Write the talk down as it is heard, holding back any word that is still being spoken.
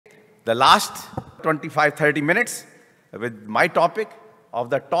the last 25, 30 minutes with my topic of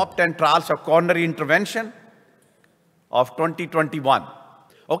the top 10 trials of coronary intervention of 2021.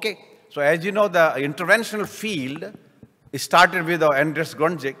 Okay, so as you know, the interventional field started with Andres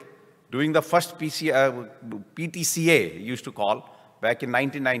Gonzik doing the first PTCA, used to call, back in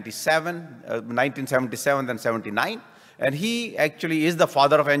 1977, then 79. And he actually is the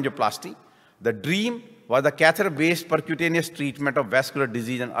father of angioplasty. The dream was the catheter-based percutaneous treatment of vascular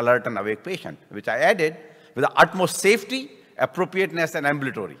disease in alert and awake patient, which I added with the utmost safety, appropriateness, and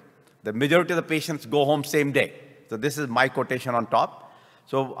ambulatory. The majority of the patients go home same day. So this is my quotation on top.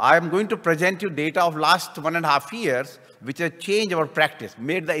 So I am going to present you data of last 1.5 years, which has changed our practice,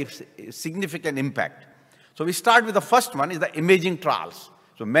 made the significant impact. So we start with the first one, is the imaging trials.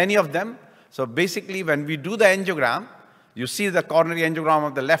 So many of them. So basically, when we do the angiogram, you see the coronary angiogram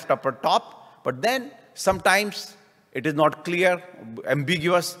of the left upper top, but then sometimes it is not clear,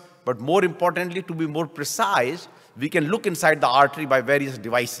 ambiguous, but more importantly, to be more precise, we can look inside the artery by various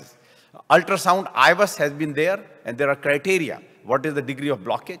devices. Ultrasound IVUS has been there, and there are criteria. What is the degree of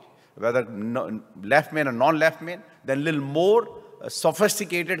blockage, whether left main or non-left main. Then a little more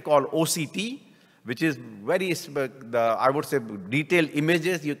sophisticated called OCT, which is very, I would say, detailed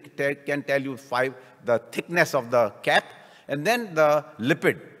images. You can tell you the thickness of the cap. And then the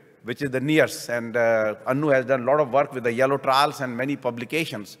lipid, which is the NIRS. And Anu has done a lot of work with the yellow trials and many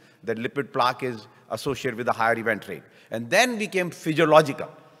publications that lipid plaque is associated with a higher event rate. And then became physiological.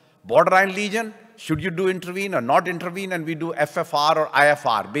 Borderline lesion, should you do intervene or not intervene? And we do FFR or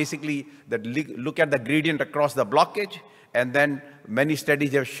IFR. Basically, that look at the gradient across the blockage. And then many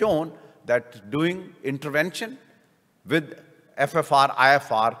studies have shown that doing intervention with FFR,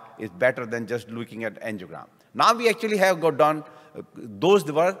 IFR is better than just looking at angiogram. Now we actually have got done, those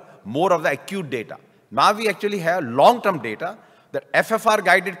were more of the acute data. Now we actually have long-term data that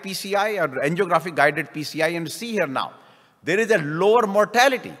FFR-guided PCI or angiographic guided PCI, and see here now, there is a lower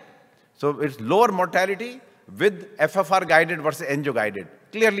mortality. So it's lower mortality with FFR-guided versus angio-guided.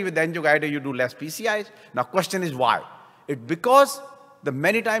 Clearly with angio-guided, you do less PCIs. Now question is why? It's because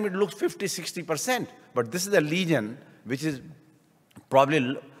many times it looks 50, 60%, but this is a lesion which is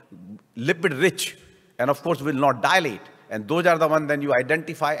probably lipid-rich, and of course will not dilate. And those are the ones then you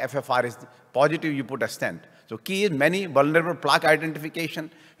identify, FFR is positive, you put a stent. So key is many vulnerable plaque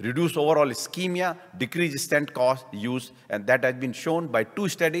identification, reduce overall ischemia, decrease stent cost use, and that has been shown by 2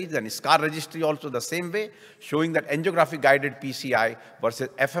 studies, and SCAR registry also the same way, showing that angiographic guided PCI versus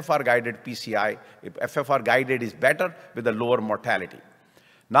FFR guided PCI, if FFR guided is better with a lower mortality.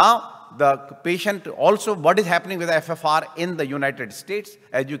 Now, the patient also, what is happening with FFR in the United States?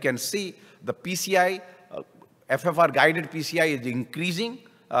 As you can see, the PCI, FFR-guided PCI is increasing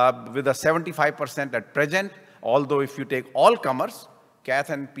with a 75% at present, although if you take all comers, cath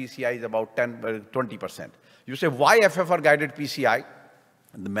and PCI is about 20%. You say, why FFR-guided PCI?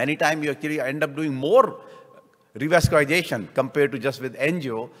 Many times you actually end up doing more revascularization compared to just with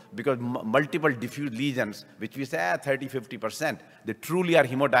angio, because multiple diffuse lesions, which we say 30, 50%, they truly are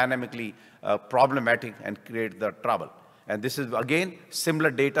hemodynamically problematic and create the trouble. And this is, again,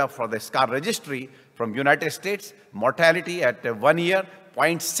 similar data for the SCAR registry from United States. Mortality at 1 year,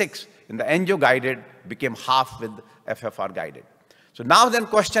 0.6 in the angio-guided became half with FFR-guided. So now then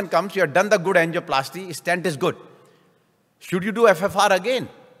question comes, you have done the good angioplasty, stent is good. Should you do FFR again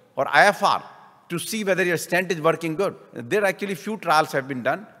or IFR to see whether your stent is working good? There are actually few trials have been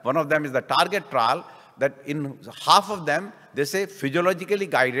done. One of them is the target trial, that in half of them, they say physiologically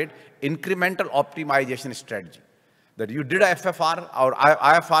guided incremental optimization strategy. That you did a FFR or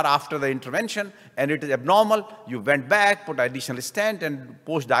IFR after the intervention, and it is abnormal, you went back, put additional stent and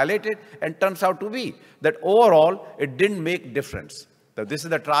post-dilated, and turns out to be that overall, it didn't make difference. So this is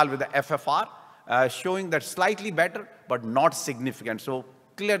the trial with the FFR, showing that slightly better, but not significant. So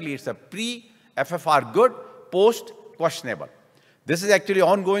clearly, it's a pre-FFR good, post-questionable. This is actually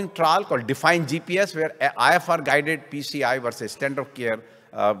ongoing trial called Define GPS, where IFR-guided PCI versus standard of care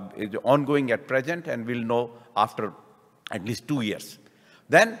is ongoing at present, and we'll know after at least 2 years.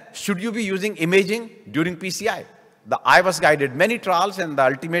 Then, should you be using imaging during PCI? The IVUS guided many trials, and the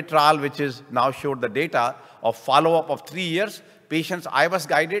ultimate trial, which is now showed the data of follow-up of 3 years, patients IVUS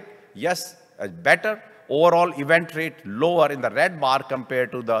guided, yes, better, overall event rate lower in the red bar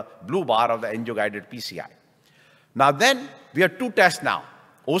compared to the blue bar of the angio-guided PCI. Now then, we have 2 tests now,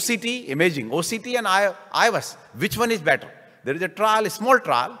 OCT, imaging, OCT and IVUS. Which one is better? There is a trial, a small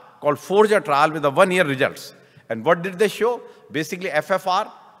trial, called Forger trial with the 1-year results. And what did they show? Basically, FFR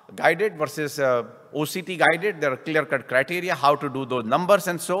guided versus OCT guided. There are clear-cut criteria how to do those numbers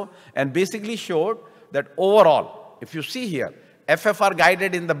and so, and basically showed that overall, if you see here, FFR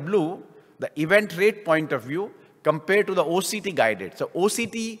guided in the blue, the event rate point of view, compared to the OCT guided. So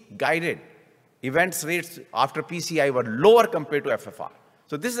OCT guided events rates after PCI were lower compared to FFR.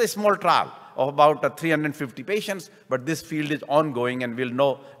 So this is a small trial of about 350 patients, but this field is ongoing and we'll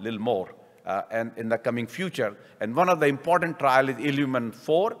know a little more and in the coming future. And one of the important trials is Illumin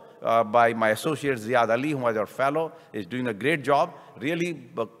 4 by my associate Ziad Ali, who was our fellow, is doing a great job, really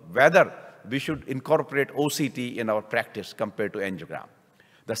whether we should incorporate OCT in our practice compared to angiogram.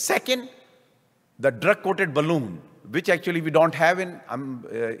 The second, the drug-coated balloon, which actually we don't have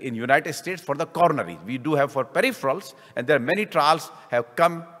in United States for the coronaries. We do have for peripherals, and there are many trials have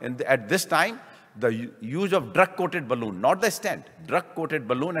come at this time, the use of drug-coated balloon, not the stent, drug-coated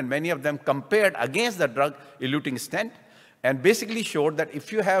balloon, and many of them compared against the drug-eluting stent, and basically showed that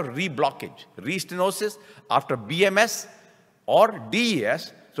if you have reblockage, restenosis after BMS or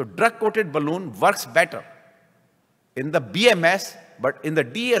DES, so drug-coated balloon works better in the BMS, but in the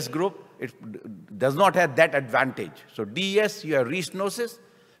DES group, it does not have that advantage. So DES, you have restenosis,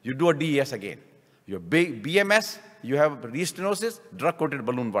 you do a DES again. Your BMS, you have restenosis, drug-coated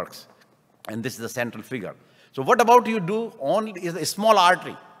balloon works. And this is the central figure. So what about you do only is a small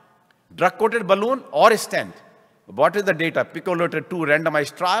artery, drug-coated balloon or a stent? What is the data? Picoletter 2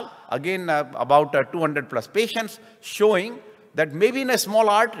 randomized trial, again about 200 plus patients, showing that maybe in a small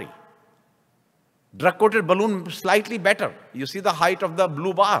artery, drug-coated balloon slightly better. You see the height of the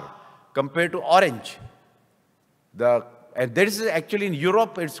blue bar compared to orange. And this is actually in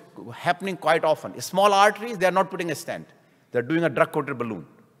Europe, it's happening quite often. Small arteries, they are not putting a stent. They're doing a drug-coated balloon.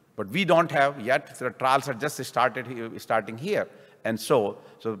 But we don't have yet. The trials are just starting here. And so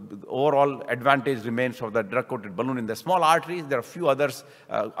the overall advantage remains for the drug-coated balloon in the small arteries. There are a few others,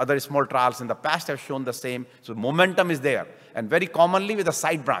 other small trials in the past have shown the same. So momentum is there. And very commonly with a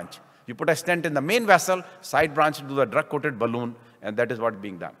side branch. You put a stent in the main vessel, side branch do the drug-coated balloon, and that is what's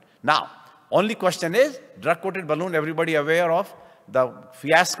being done. Now, only question is, drug-coated balloon, everybody aware of the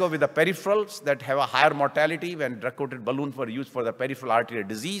fiasco with the peripherals that have a higher mortality when drug-coated balloons were used for the peripheral arterial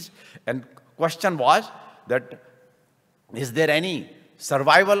disease. And question was that, is there any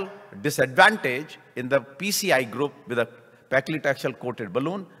survival disadvantage in the PCI group with a paclitaxel coated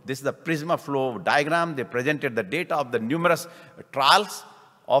balloon? This is the Prisma flow diagram. They presented the data of the numerous trials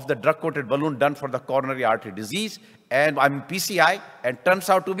of the drug-coated balloon done for the coronary artery disease. And I'm PCI, and turns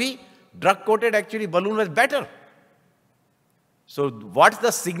out to be drug-coated actually balloon was better. So what's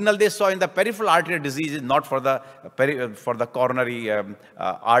the signal they saw in the peripheral arterial disease is not for the coronary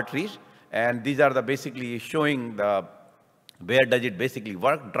arteries. And these are the basically showing the where does it basically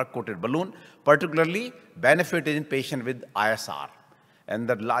work, drug-coated balloon, particularly benefit in patient with ISR. And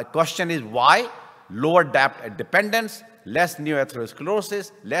the question is why? Lower DAPT dependence, less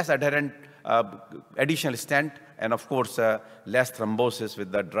neoatherosclerosis, less adherent additional stent, and of course, less thrombosis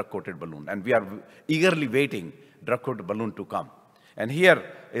with the drug-coated balloon. And we are eagerly waiting drug-coated balloon to come. And here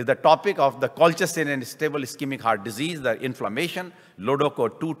is the topic of the colchicine and stable ischemic heart disease, the inflammation.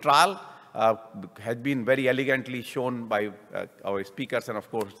 LODOCO 2 trial has been very elegantly shown by our speakers and of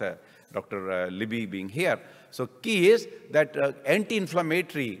course Dr. Libby being here. So key is that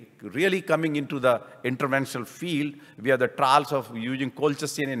anti-inflammatory really coming into the interventional field. We have the trials of using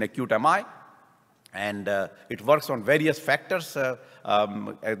colchicine in acute MI. And it works on various factors, the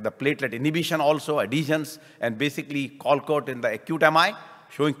platelet inhibition also, adhesions, and basically Colcott in the acute MI,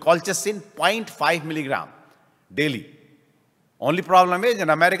 showing colchicine 0.5 milligram daily. Only problem is in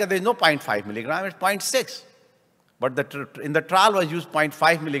America there is no 0.5 milligram, it's 0.6. But in the trial was used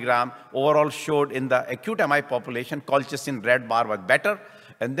 0.5 milligram, overall showed in the acute MI population, colchicine red bar was better.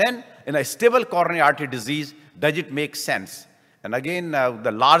 And then in a stable coronary artery disease, does it make sense? And again,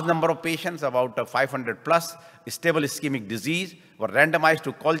 the large number of patients, about 500 plus, stable ischemic disease, were randomized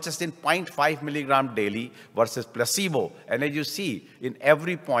to colchicine 0.5 milligram daily versus placebo. And as you see, in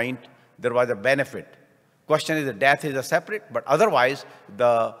every point, there was a benefit. Question is the death is a separate, but otherwise,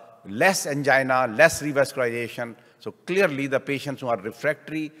 the less angina, less revascularization. So clearly, the patients who are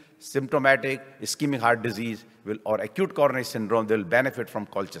refractory, symptomatic, ischemic heart disease or acute coronary syndrome, they will benefit from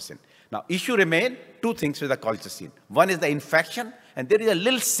colchicine. Now, issue remain two things with the colchicine. One is the infection, and there is a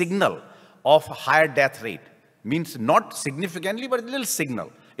little signal of higher death rate. Means not significantly, but a little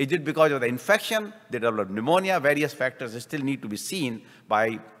signal. Is it because of the infection, they develop pneumonia, various factors still need to be seen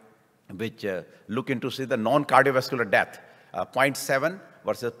by which look into see the non-cardiovascular death, 0.7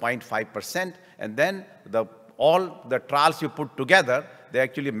 versus 0.5%. And then all the trials you put together, they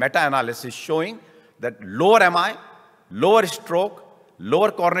actually meta-analysis showing that lower MI, lower stroke,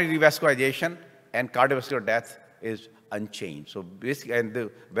 lower coronary revascularization, and cardiovascular death is unchanged. So basically, and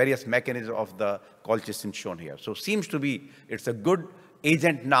the various mechanisms of the colchicine shown here. So seems to be, it's a good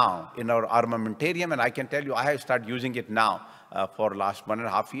agent now in our armamentarium, and I can tell you I have started using it now for last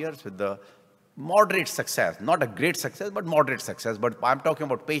 1.5 years with the moderate success, not a great success, but moderate success. But I'm talking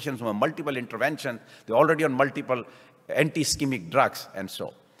about patients who have multiple interventions, they're already on multiple anti-ischemic drugs and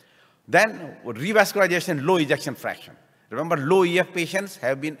so. Then revascularization, low ejection fraction. Remember, low EF patients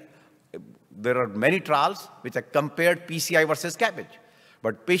have been, there are many trials which have compared PCI versus CABG.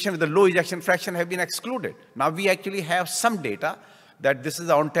 But patients with a low ejection fraction have been excluded. Now we actually have some data that this is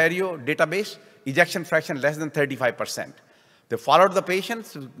the Ontario database, ejection fraction less than 35%. They followed the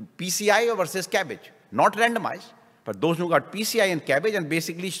patients, PCI versus CABG, not randomized, but those who got PCI and CABG and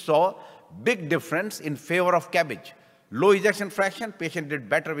basically saw big difference in favor of CABG. Low ejection fraction, patient did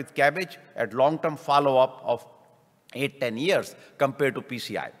better with CABG at long-term follow-up of 8-10 years compared to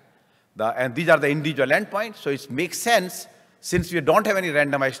PCI. And these are the individual endpoints, so it makes sense, since we don't have any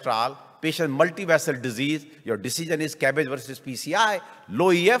randomized trial, patient multivessel disease, your decision is CABG versus PCI, low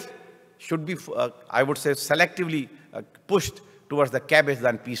EF should be, I would say, selectively pushed towards the CABG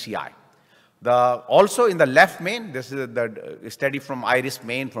than PCI. Also in the left main, this is the study from Iris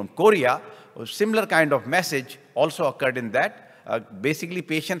Main from Korea, a similar kind of message also occurred in that. Basically,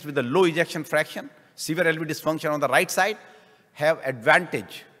 patients with a low ejection fraction, severe LV dysfunction on the right side, have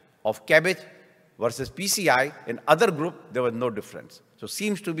advantage of CABG versus PCI. In other group, there was no difference. So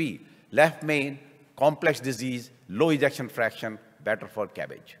seems to be left main, complex disease, low ejection fraction, better for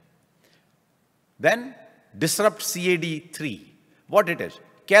CABG. Then disrupt CAD3. What it is?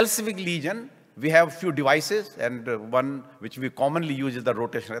 Calcific lesion, we have few devices, and one which we commonly use is the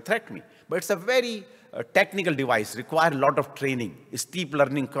rotational atherectomy. But it's a very technical device, requires a lot of training, steep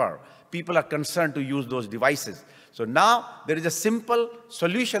learning curve. People are concerned to use those devices. So now there is a simple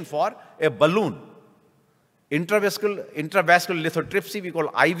solution for a balloon. Intravascular lithotripsy, we call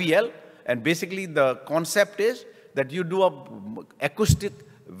IVL, and basically the concept is that you do acoustic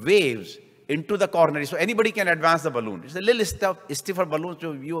waves into the coronary, so anybody can advance the balloon. It's a little stiffer balloon,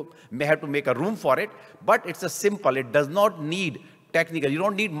 so you may have to make a room for it, but it's a simple, it does not need technical, you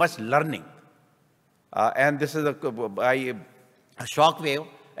don't need much learning. And this is a shock wave,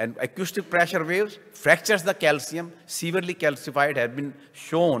 and acoustic pressure waves fractures the calcium, severely calcified, has been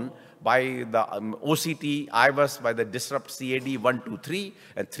shown by the OCT, IVUS, by the Disrupt CAD 1, 2, 3,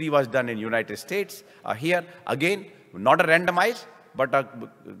 and 3 was done in United States. Here, again, not a randomized, but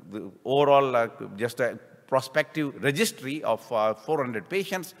overall just a prospective registry of 400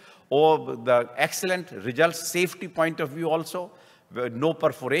 patients, or the excellent results, safety point of view also, no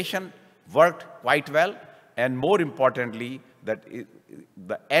perforation, worked quite well, and more importantly, that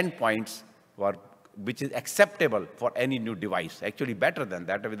the endpoints were, which is acceptable for any new device, actually better than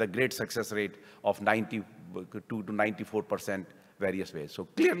that, with a great success rate of 92 to 94% various ways. So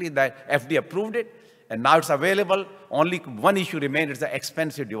clearly the FDA approved it, and now it's available. Only one issue remains, it's an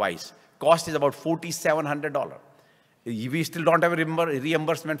expensive device. Cost is about $4,700. We still don't have a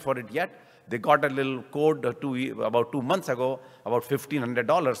reimbursement for it yet. They got a little code about 2 months ago, about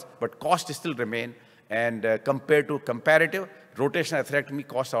 $1,500, but cost still remain. And compared to comparative, rotational atherectomy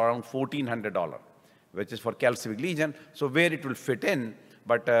costs around $1,400, which is for calcific lesion. So where it will fit in,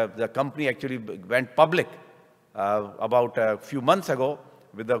 but the company actually went public about a few months ago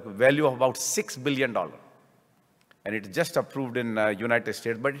with a value of about $6 billion. And it's just approved in United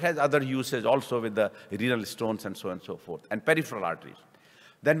States, but it has other uses also with the renal stones and so on and so forth, and peripheral arteries.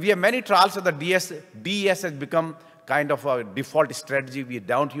 Then we have many trials of the DES has become kind of a default strategy. We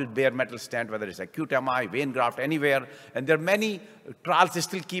don't use bare metal stent, whether it's acute MI, vein graft, anywhere. And there are many trials that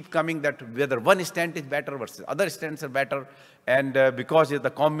still keep coming that whether one stent is better versus other stents are better. And because it's the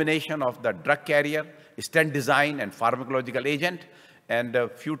combination of the drug carrier, stent design, and pharmacological agent, and a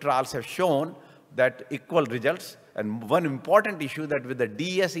few trials have shown that equal results. And one important issue that with the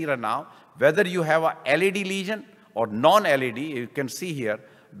DES era now, whether you have a LED lesion or non-LED, you can see here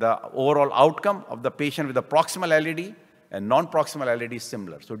the overall outcome of the patient with the proximal LED and non-proximal LED is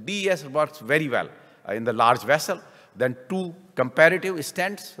similar. So DES works very well in the large vessel. Then 2 comparative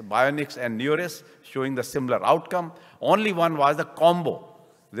stents, Bionics and Neuris, showing the similar outcome. Only one was the combo.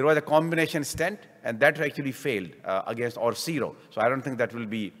 There was a combination stent, and that actually failed against Orsiro. So I don't think that will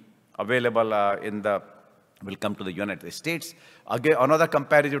be available will come to the United States. Again, another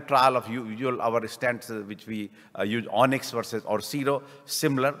comparative trial of our stents, which we use Onyx versus Orsiro,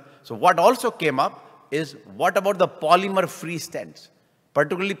 similar. So what also came up is, what about the polymer-free stents,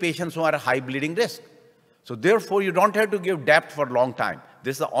 particularly patients who are at high bleeding risk? So therefore, you don't have to give depth for a long time.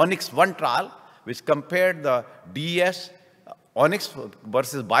 This is the Onyx 1 trial, which compared the DES, Onyx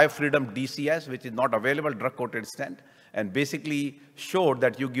versus Biofreedom DCS, which is not available, drug-coated stent, and basically showed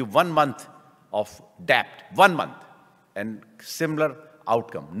that you give 1 month of depth, 1 month, and similar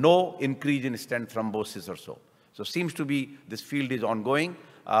outcome. No increase in stent thrombosis or so. So seems to be this field is ongoing,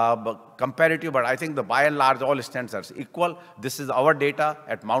 but comparative, but I think by and large, all stents are equal. This is our data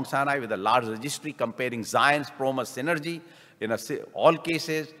at Mount Sinai with a large registry comparing Zion's Promus synergy. In all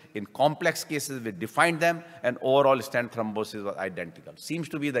cases, in complex cases, we defined them, and overall stent thrombosis was identical. Seems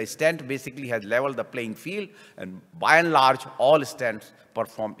to be the stent basically has leveled the playing field, and by and large, all stents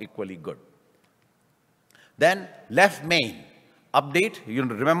perform equally good. Then left main update. You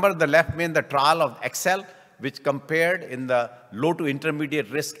remember the left main, the trial of Excel, which compared in the low to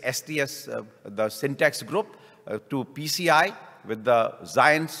intermediate risk STS, the syntax group, to PCI with the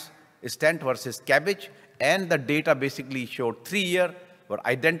Zion's stent versus CABG. And the data basically showed 3-year were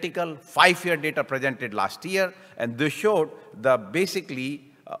identical, 5-year data presented last year, and they showed the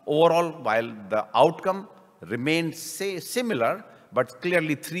basically overall, while the outcome remained similar, but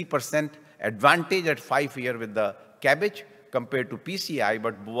clearly 3% advantage at 5-year with the CABG compared to PCI.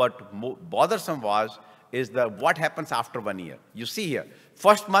 But what bothersome is what happens after 1 year. You see here,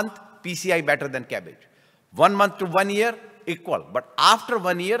 first month, PCI better than CABG. 1 month to 1 year, equal. But after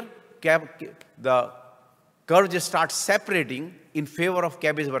 1 year, the curve just starts separating in favor of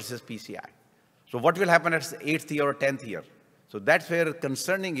CABG versus PCI. So what will happen at 8th year or 10th year? So that's where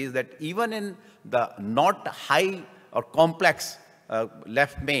concerning is that even in the not high or complex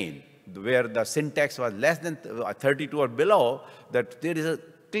left main, where the syntax was less than 32 or below, that there is a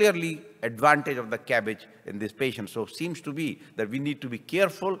clearly advantage of the CABG in this patient. So it seems to be that we need to be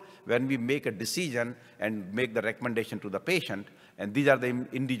careful when we make a decision and make the recommendation to the patient. And these are the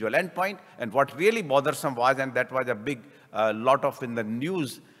individual endpoint. And what really bothersome was, and that was a big lot of in the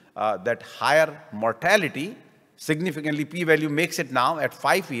news, that higher mortality, significantly p-value makes it now at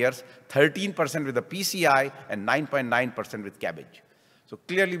 5 years, 13% with the PCI and 9.9% with CABG. So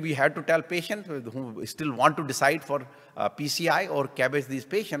clearly we had to tell patients who still want to decide for PCI or CABG these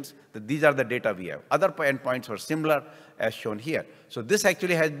patients that these are the data we have. Other endpoints were similar as shown here. So this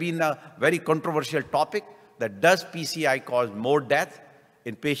actually has been a very controversial topic, that does PCI cause more death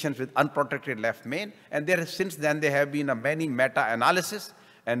in patients with unprotected left main? And since then there have been many meta-analysis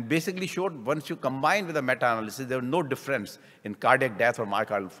and basically showed once you combine with the meta-analysis, there was no difference in cardiac death or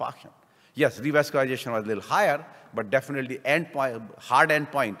myocardial infarction. Yes, revascularization was a little higher, but definitely hard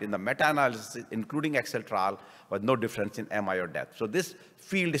endpoint in the meta-analysis, including Excel trial, was no difference in MI or death. So this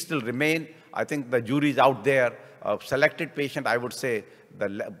field still remains. I think the jury is out there. A selected patient, I would say,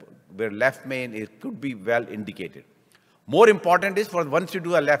 where left main could be well indicated. More important is for once you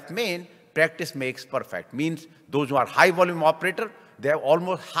do a left main, practice makes perfect. Means those who are high volume operator, they have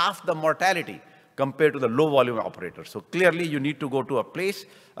almost half the mortality compared to the low volume operator. So clearly you need to go to a place,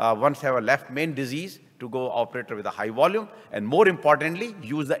 once you have a left main disease, to go operator with a high volume, and more importantly,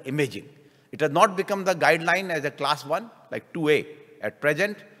 use the imaging. It has not become the guideline as a class 1, like 2A. At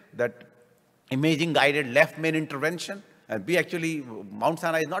present, that imaging guided left main intervention, and we actually, Mount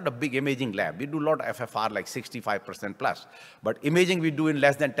Sinai is not a big imaging lab. We do a lot of FFR, like 65% plus. But imaging we do in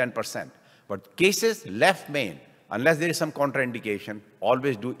less than 10%. But cases, left main, unless there is some contraindication,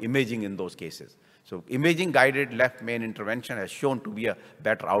 always do imaging in those cases. So imaging-guided left main intervention has shown to be a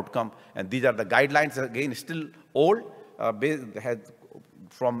better outcome. And these are the guidelines, again, still old,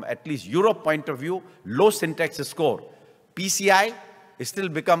 from at least Europe point of view, low syntax score. PCI is still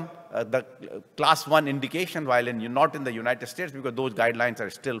become the class 1 indication, while not in the United States, because those guidelines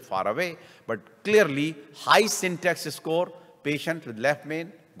are still far away. But clearly, high syntax score patient with left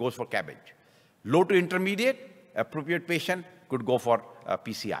main goes for CABG. Low to intermediate, appropriate patient could go for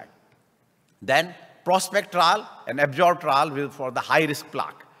PCI. Then prospect trial and absorb trial for the high-risk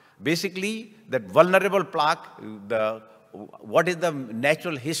plaque. Basically, that vulnerable plaque, what is the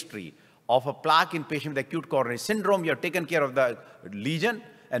natural history of a plaque in patient with acute coronary syndrome? You have taken care of the lesion,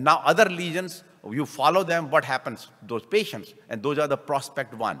 and now other lesions, you follow them, what happens to those patients? And those are the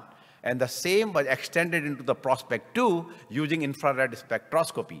prospect 1. And the same was extended into the prospect 2 using infrared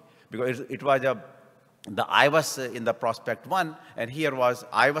spectroscopy, because it was the IVUS in the prospect 1, and here was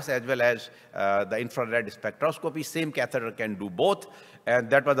IVUS as well as the infrared spectroscopy. Same catheter can do both, and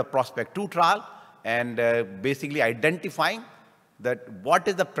that was the prospect 2 trial, and basically identifying that what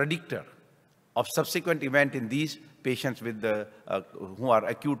is the predictor of subsequent event in these patients with who are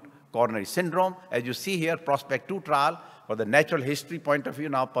acute coronary syndrome. As you see here, prospect 2 trial for the natural history point of view,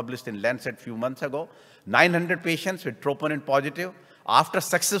 now published in Lancet few months ago, 900 patients with troponin positive after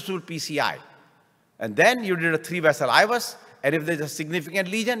successful PCI. And then you did a 3-vessel IVUS, and if there's a significant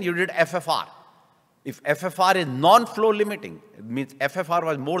lesion, you did FFR. If FFR is non-flow limiting, it means FFR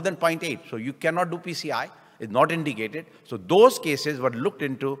was more than 0.8, so you cannot do PCI. is not indicated. So those cases were looked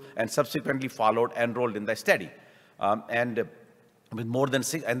into and subsequently followed, enrolled in the study. And with more than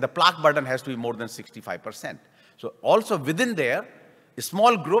and the plaque burden has to be more than 65%. So also within there, a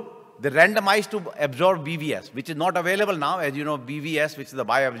small group, they randomized to absorb BVS, which is not available now. As you know, BVS, which is the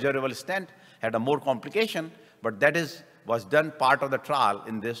bioabsorbable stent, had a more complication, but that was done part of the trial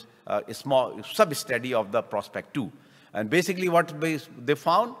in this small sub-study of the Prospect 2. And basically what they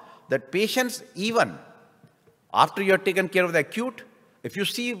found, that patients, even after you have taken care of the acute, if you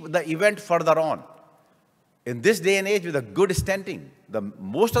see the event further on, in this day and age with a good stenting,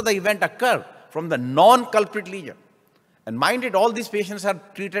 most of the event occur from the non-culprit lesion. And mind it, all these patients are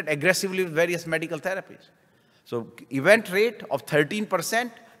treated aggressively with various medical therapies. So event rate of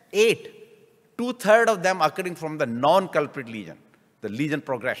 13%, 2/3 of them occurring from the non-culprit lesion, the lesion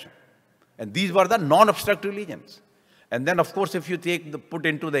progression. And these were the non-obstructive lesions. And then, of course, if you put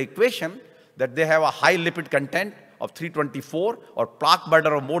into the equation that they have a high lipid content of 324 or plaque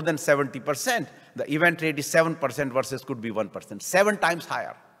burden of more than 70%, the event rate is 7% versus could be 1%, 7 times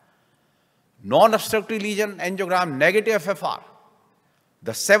higher. Non-obstructive lesion angiogram, negative FFR,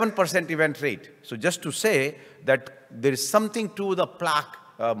 the 7% event rate. So just to say that there is something to the plaque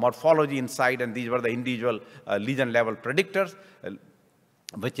morphology inside, and these were the individual lesion level predictors,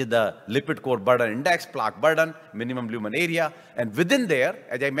 which is the lipid core burden index, plaque burden, minimum lumen area. And within there,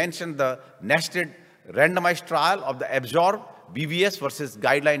 as I mentioned, the nested randomized trial of the absorb BVS versus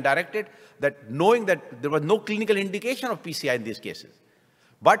guideline directed, that knowing that there was no clinical indication of PCI in these cases.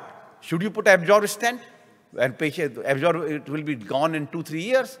 But should you put absorb stent and patient absorb, it will be gone in 2-3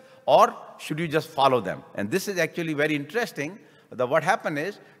 years, or should you just follow them? And this is actually very interesting. What happened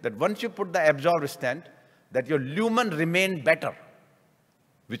is that once you put the absorb stent, that your lumen remained better,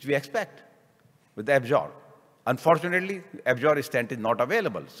 which we expect with the absorb. Unfortunately, absorb stent is not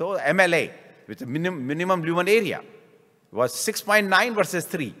available. So MLA, which is minimum lumen area, was 6.9 versus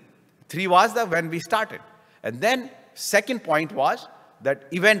 3. 3 was when we started. And then second point was that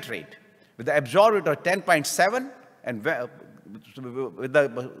event rate. With the absorb, it was 10.7, and with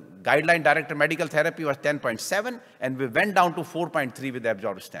the guideline directed medical therapy was 10.7, and we went down to 4.3 with the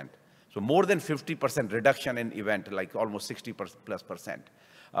absorb stent. So more than 50% reduction in event, like almost 60+%.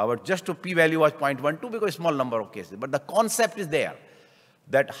 But just to p-value was 0.12 because small number of cases. But the concept is there,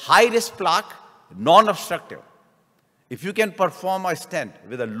 that high-risk plaque, non-obstructive, if you can perform a stent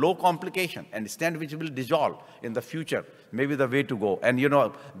with a low complication and stent which will dissolve in the future, maybe the way to go. And you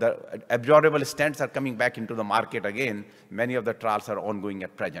know, the absorbable stents are coming back into the market again. Many of the trials are ongoing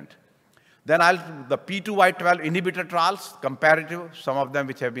at present. Then the P2Y12 inhibitor trials, comparative, some of them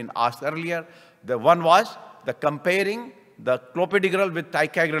which have been asked earlier. The one was the comparing the clopidogrel with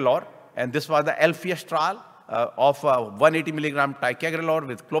ticagrelor, and this was the Alpheus trial of 180 milligram ticagrelor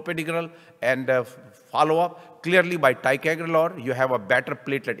with clopidogrel, and follow-up. Clearly, by ticagrelor, you have a better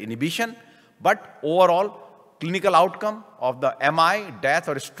platelet inhibition, but overall clinical outcome of the MI, death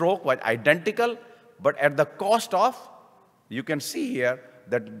or stroke was identical, but at the cost of, you can see here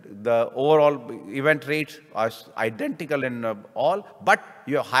that the overall event rates are identical in all, but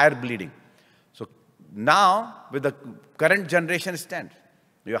you have higher bleeding. So now, with the current generation stent,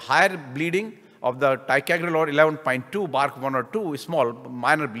 you have higher bleeding of the ticagrelor 11.2, BARC 1 or 2, small,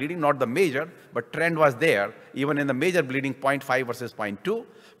 minor bleeding, not the major, but trend was there, even in the major bleeding, 0.5 versus 0.2.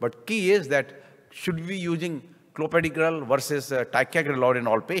 But key is that should we be using clopidogrel versus ticagrelor in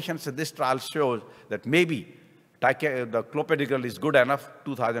all patients? So this trial shows that maybe the clopidogrel is good enough,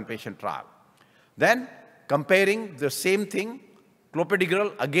 2,000 patient trial. Then comparing the same thing,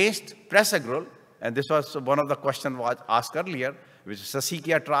 clopidogrel against prasugrel, and this was one of the questions was asked earlier, which is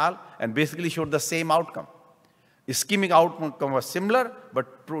Sasikia trial, and basically showed the same outcome. Ischemic outcome was similar,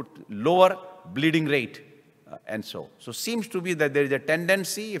 but lower bleeding rate, and so. So seems to be that there is a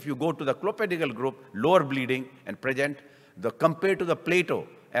tendency, if you go to the clopidogrel group, lower bleeding and present, compared to the Plato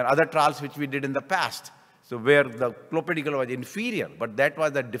and other trials which we did in the past, so where the clopidogrel was inferior, but that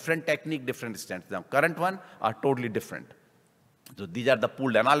was a different technique, different stents. The current one are totally different. So these are the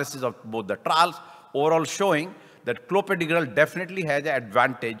pooled analysis of both the trials, overall showing that clopidogrel definitely has an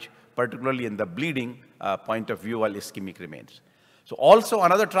advantage, particularly in the bleeding point of view, while ischemic remains. So also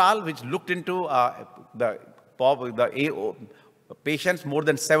another trial which looked into the patients more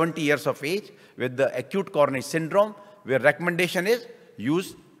than 70 years of age with the acute coronary syndrome, where recommendation is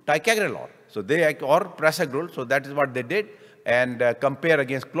use ticagrelor. So or prasugrel, so that is what they did, and compare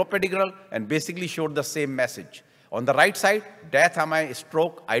against clopidogrel, and basically showed the same message. On the right side, death, MI,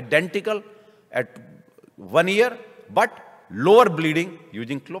 stroke, identical at 1 year, but lower bleeding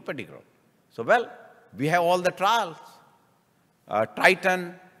using clopidogrel. So, well, we have all the trials.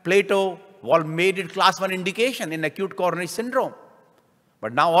 Triton, Plato, made it class 1 indication in acute coronary syndrome.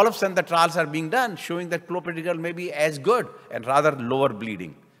 But now all of a sudden the trials are being done showing that clopidogrel may be as good and rather lower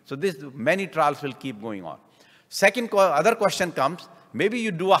bleeding. So many trials will keep going on. Other question comes, maybe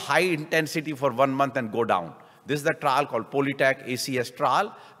you do a high intensity for 1 month and go down. This is the trial called Polytech ACS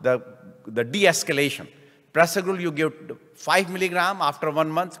trial, the de-escalation. Prasugrel you give 5 milligram after 1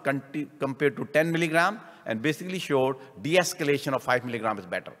 month compared to 10 milligram, and basically showed de-escalation of 5 milligram is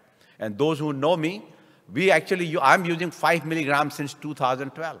better. And those who know me, I'm using 5 milligrams since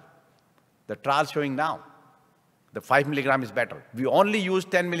 2012. The trial showing now, the 5 milligram is better. We only use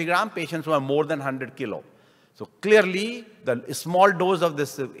 10 milligram patients who are more than 100 kilo. So clearly, the small dose of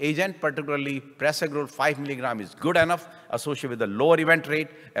this agent, particularly prasugrel 5 milligram, is good enough, associated with the lower event rate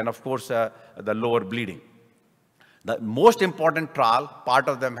and, of course, the lower bleeding. The most important trial, part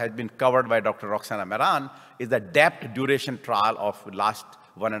of them has been covered by Dr. Roxana Meran, is the DAPT duration trial of last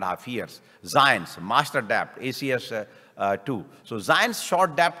 1.5 years. Zion's, Master DAPT, ACS2. So Zion's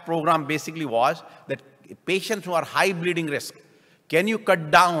short DAPT program basically was that patients who are high bleeding risk, can you cut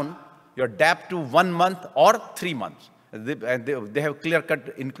down your DAPT to 1 month or 3 months? They have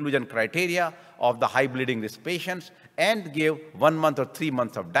clear-cut inclusion criteria of the high bleeding risk patients and gave 1 month or 3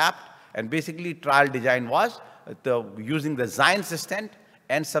 months of DAPT. And basically trial design was using the Zion's stent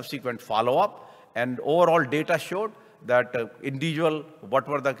and subsequent follow-up. And overall data showed that what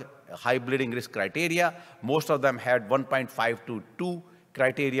were the high bleeding risk criteria? Most of them had 1.5 to 2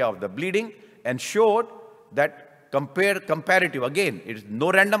 criteria of the bleeding, and showed that comparative, again, it is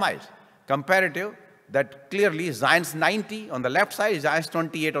no randomized, comparative, that clearly Zion's 90 on the left side, Zion's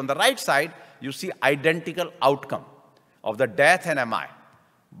 28 on the right side, you see identical outcome of the death and MI.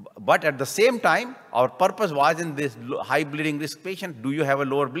 But at the same time, our purpose was in this high bleeding risk patient, do you have a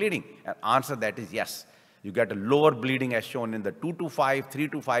lower bleeding? And answer that is yes. You get a lower bleeding as shown in the 2 to 5, 3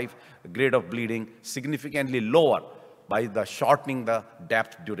 to 5 grade of bleeding, significantly lower by the shortening the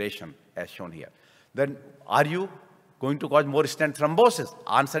depth duration as shown here. Then are you going to cause more stent thrombosis?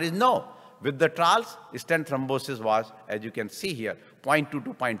 Answer is no. With the trials, stent thrombosis was, as you can see here, 0.2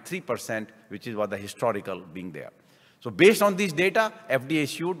 to 0.3%, which is what the historical being there. So based on these data, FDA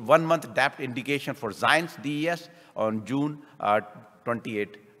issued 1 month DAPT indication for Zion's DES on June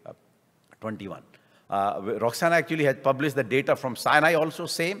 28, 21. Roxana actually has published the data from Sinai also,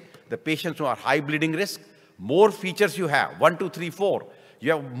 same. The patients who are high bleeding risk, more features you have, 1, 2, 3, 4,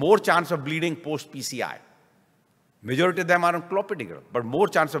 you have more chance of bleeding post-PCI. Majority of them are on clopidogrel, but more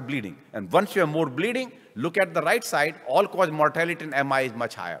chance of bleeding. And once you have more bleeding, look at the right side, all-cause mortality in MI is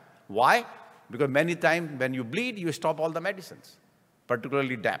much higher. Why? Because many times when you bleed, you stop all the medicines,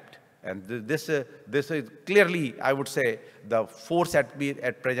 particularly DAPT. And this is clearly, I would say, the force at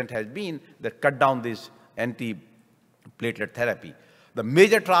present has been that cut down this anti-platelet therapy. The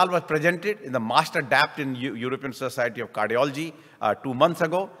major trial was presented in the Master DAPT in European Society of Cardiology 2 months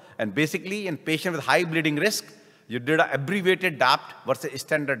ago. And basically, in patients with high bleeding risk, you did an abbreviated DAPT versus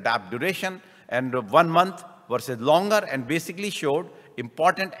standard DAPT duration, and 1 month versus longer, and basically showed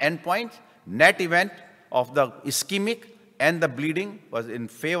important endpoints. Net event of the ischemic and the bleeding was in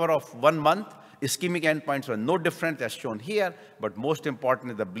favor of 1 month. Ischemic endpoints were no different as shown here, but most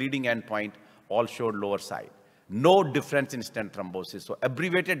importantly, the bleeding endpoint all showed lower side. No difference in stent thrombosis. So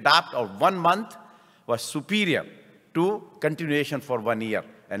abbreviated DAPT of 1 month was superior to continuation for 1 year.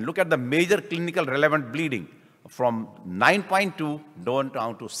 And look at the major clinical relevant bleeding from 9.2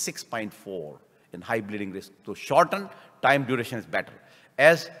 down to 6.4 in high bleeding risk. So shortened time duration is better.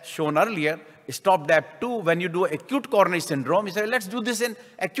 As shown earlier, stop DAPT2 when you do acute coronary syndrome. You say, let's do this in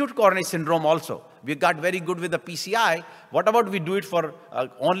acute coronary syndrome also. We got very good with the PCI. What about we do it for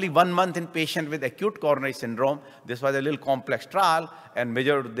only 1 month in patient with acute coronary syndrome? This was a little complex trial, and they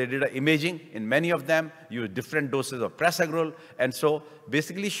did imaging in many of them, used different doses of prasugrel, and so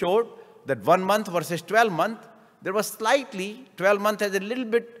basically showed that 1 month versus 12 month, there was slightly, 12 month has a little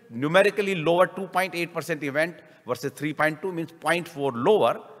bit numerically lower 2.8% event versus 3.2 means 0.4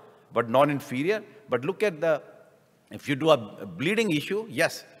 lower, but non-inferior. But look at if you do a bleeding issue,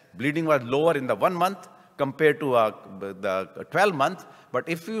 yes, bleeding was lower in the 1 month compared to the 12 month. But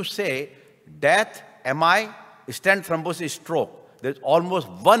if you say death, MI, stent thrombosis, stroke, there's almost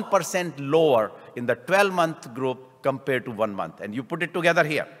 1% lower in the 12-month group compared to 1 month. And you put it together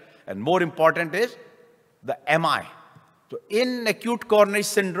here. And more important is the MI. So in acute coronary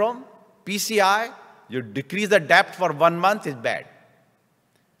syndrome, PCI, you decrease the depth for 1 month is bad.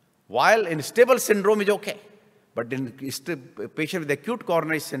 While in stable syndrome is okay. But in patient with acute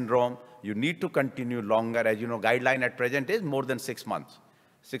coronary syndrome, you need to continue longer. As you know, guideline at present is more than 6 months.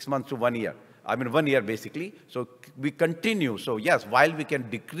 6 months to 1 year. I mean, 1 year basically. So we continue. So yes, while we can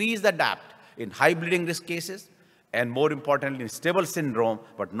decrease the DAPT in high bleeding risk cases, and more importantly in stable syndrome,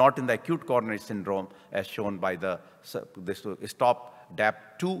 but not in the acute coronary syndrome, as shown by this STOP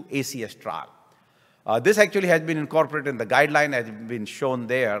DAPT2 ACS trial. This actually has been incorporated in the guideline, has been shown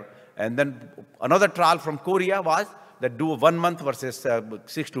there. And then another trial from Korea was that do 1 month versus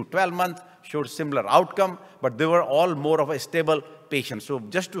 6 to 12 months, showed similar outcome, but they were all more of a stable patient. So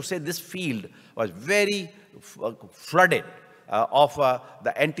just to say, this field was very flooded of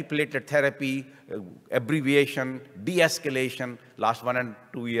the antiplatelet therapy, abbreviation, de-escalation, last 1 and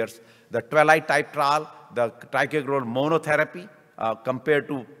 2 years. The Twilight type trial, the ticagrelor monotherapy, compared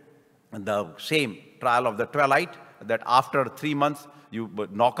to the same trial of the Twilight, that after 3 months, you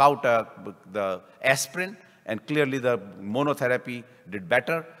knock out the aspirin, and clearly the monotherapy did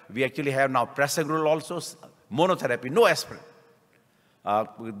better. We actually have now prasugrel also, monotherapy, no aspirin.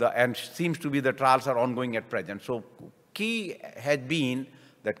 And seems to be the trials are ongoing at present. So key has been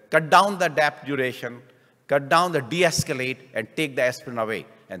that cut down the DAPT duration, cut down the de-escalate, and take the aspirin away.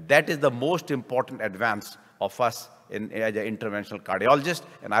 And that is the most important advance of us as an interventional cardiologist.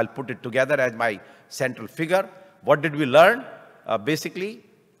 And I'll put it together as my central figure. What did we learn? Basically,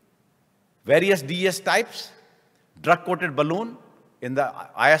 various DES types, drug-coated balloon in the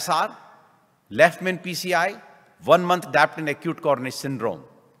ISR, left main PCI, 1 month DAPT in acute coronary syndrome,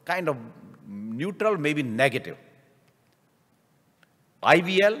 kind of neutral, maybe negative.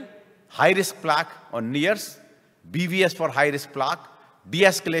 IVL, high-risk plaque on NIRS, BVS for high-risk plaque,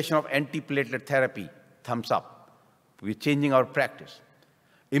 de-escalation of antiplatelet therapy, thumbs up. We're changing our practice.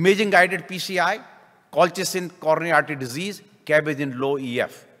 Imaging-guided PCI, colchicine coronary artery disease, cabbage in low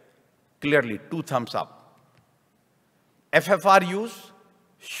EF, clearly 2 thumbs up. FFR use,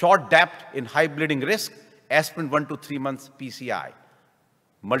 short DAPT in high bleeding risk, aspirin 1 to 3 months PCI,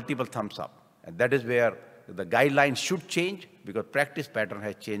 multiple thumbs up. And that is where the guidelines should change, because practice pattern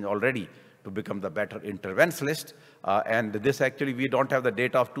has changed already to become the better interventionalist. And this actually, we don't have the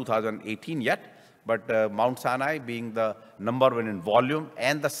data of 2018 yet, but Mount Sinai being the #1 in volume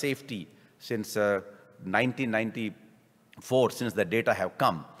and the safety since 1994, since the data have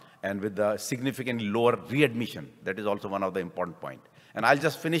come, and with the significantly lower readmission. That is also one of the important points. And I'll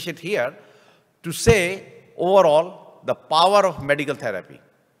just finish it here to say, overall, the power of medical therapy.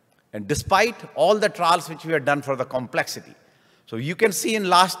 And despite all the trials which we have done for the complexity, so you can see in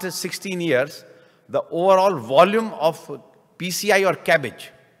last 16 years, the overall volume of PCI or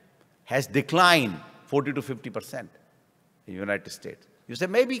cabbage has declined 40 to 50% in the United States. You say,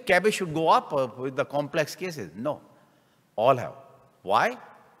 maybe cabbage should go up with the complex cases. No, all have. Why?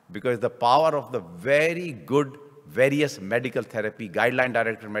 Because the power of the very good various medical therapy,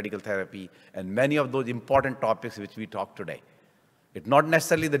 guideline-directed medical therapy, and many of those important topics which we talked today. It's not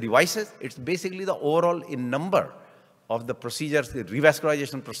necessarily the devices, it's basically the overall in number of the procedures, the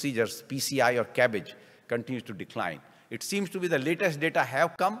revascularization procedures, PCI or cabbage, continues to decline. It seems to be the latest data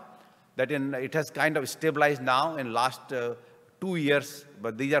have come, that it has kind of stabilized now in last 2 years,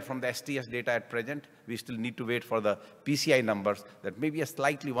 but these are from the STS data at present. We still need to wait for the PCI numbers, that may be a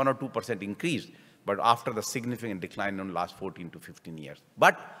slightly 1 or 2% increase, but after the significant decline in the last 14 to 15 years.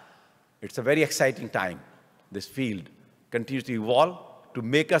 But it's a very exciting time. This field continues to evolve to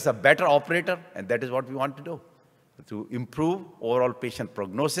make us a better operator, and that is what we want to do, to improve overall patient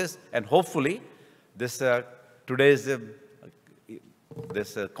prognosis. And hopefully, today's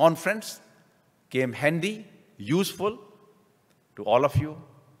conference came handy, useful to all of you,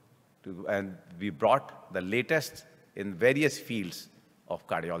 and we brought the latest in various fields of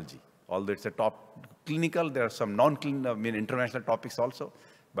cardiology. Although it's a top clinical, there are some non-clinical, interventional topics also,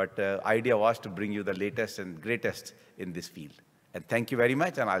 but idea was to bring you the latest and greatest in this field. And thank you very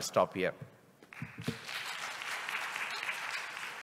much, and I'll stop here.